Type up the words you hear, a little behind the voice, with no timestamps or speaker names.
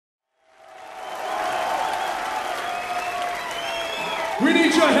We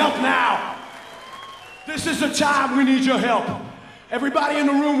need your help now. This is the time we need your help. Everybody in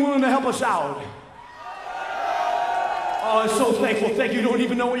the room willing to help us out? Oh, I'm so thankful. Thank you. You don't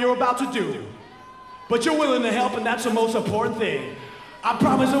even know what you're about to do. But you're willing to help, and that's the most important thing. I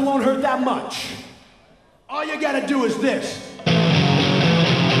promise it won't hurt that much. All you gotta do is this. Hey,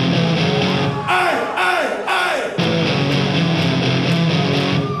 hey, hey!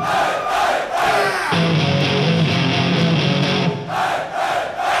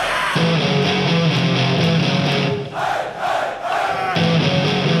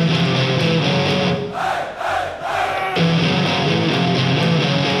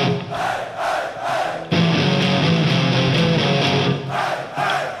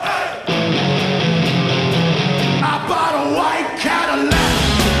 I bought a white Cadillac.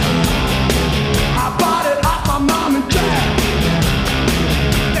 I bought it off my mom and dad.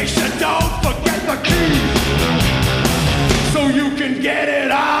 They said don't forget the keys, so you can get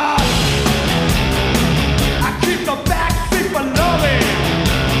it on. I keep the back seat for loving.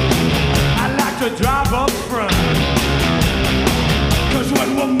 I like to drive up front, 'cause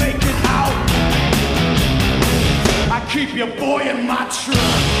when we're making out, I keep your boy in my trunk.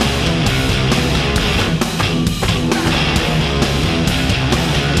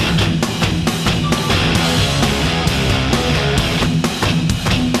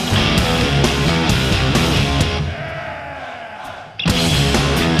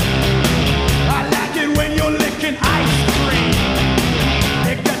 I like it when you're licking ice cream.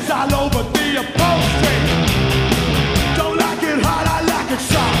 It gets all over the upholstery. Don't like it hot, I like it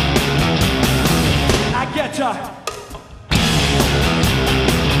soft. I get ya.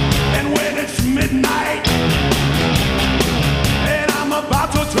 And when it's midnight and I'm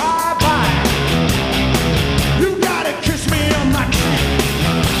about to drive by, you gotta kiss me on my cheek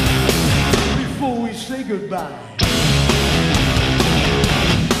before we say goodbye.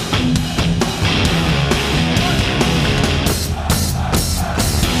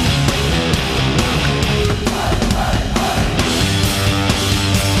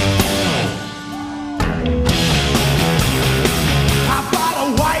 I bought a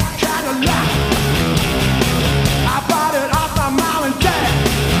white Cadillac. I bought it off my mom and dad.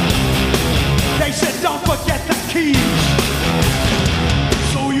 They said don't forget the keys,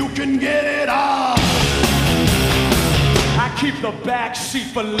 so you can get it all. I keep the back seat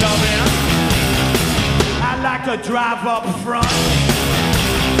for loving. I like to drive up front,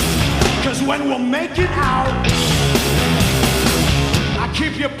 'cause when we're making out, I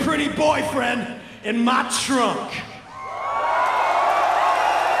keep your pretty boyfriend in my trunk.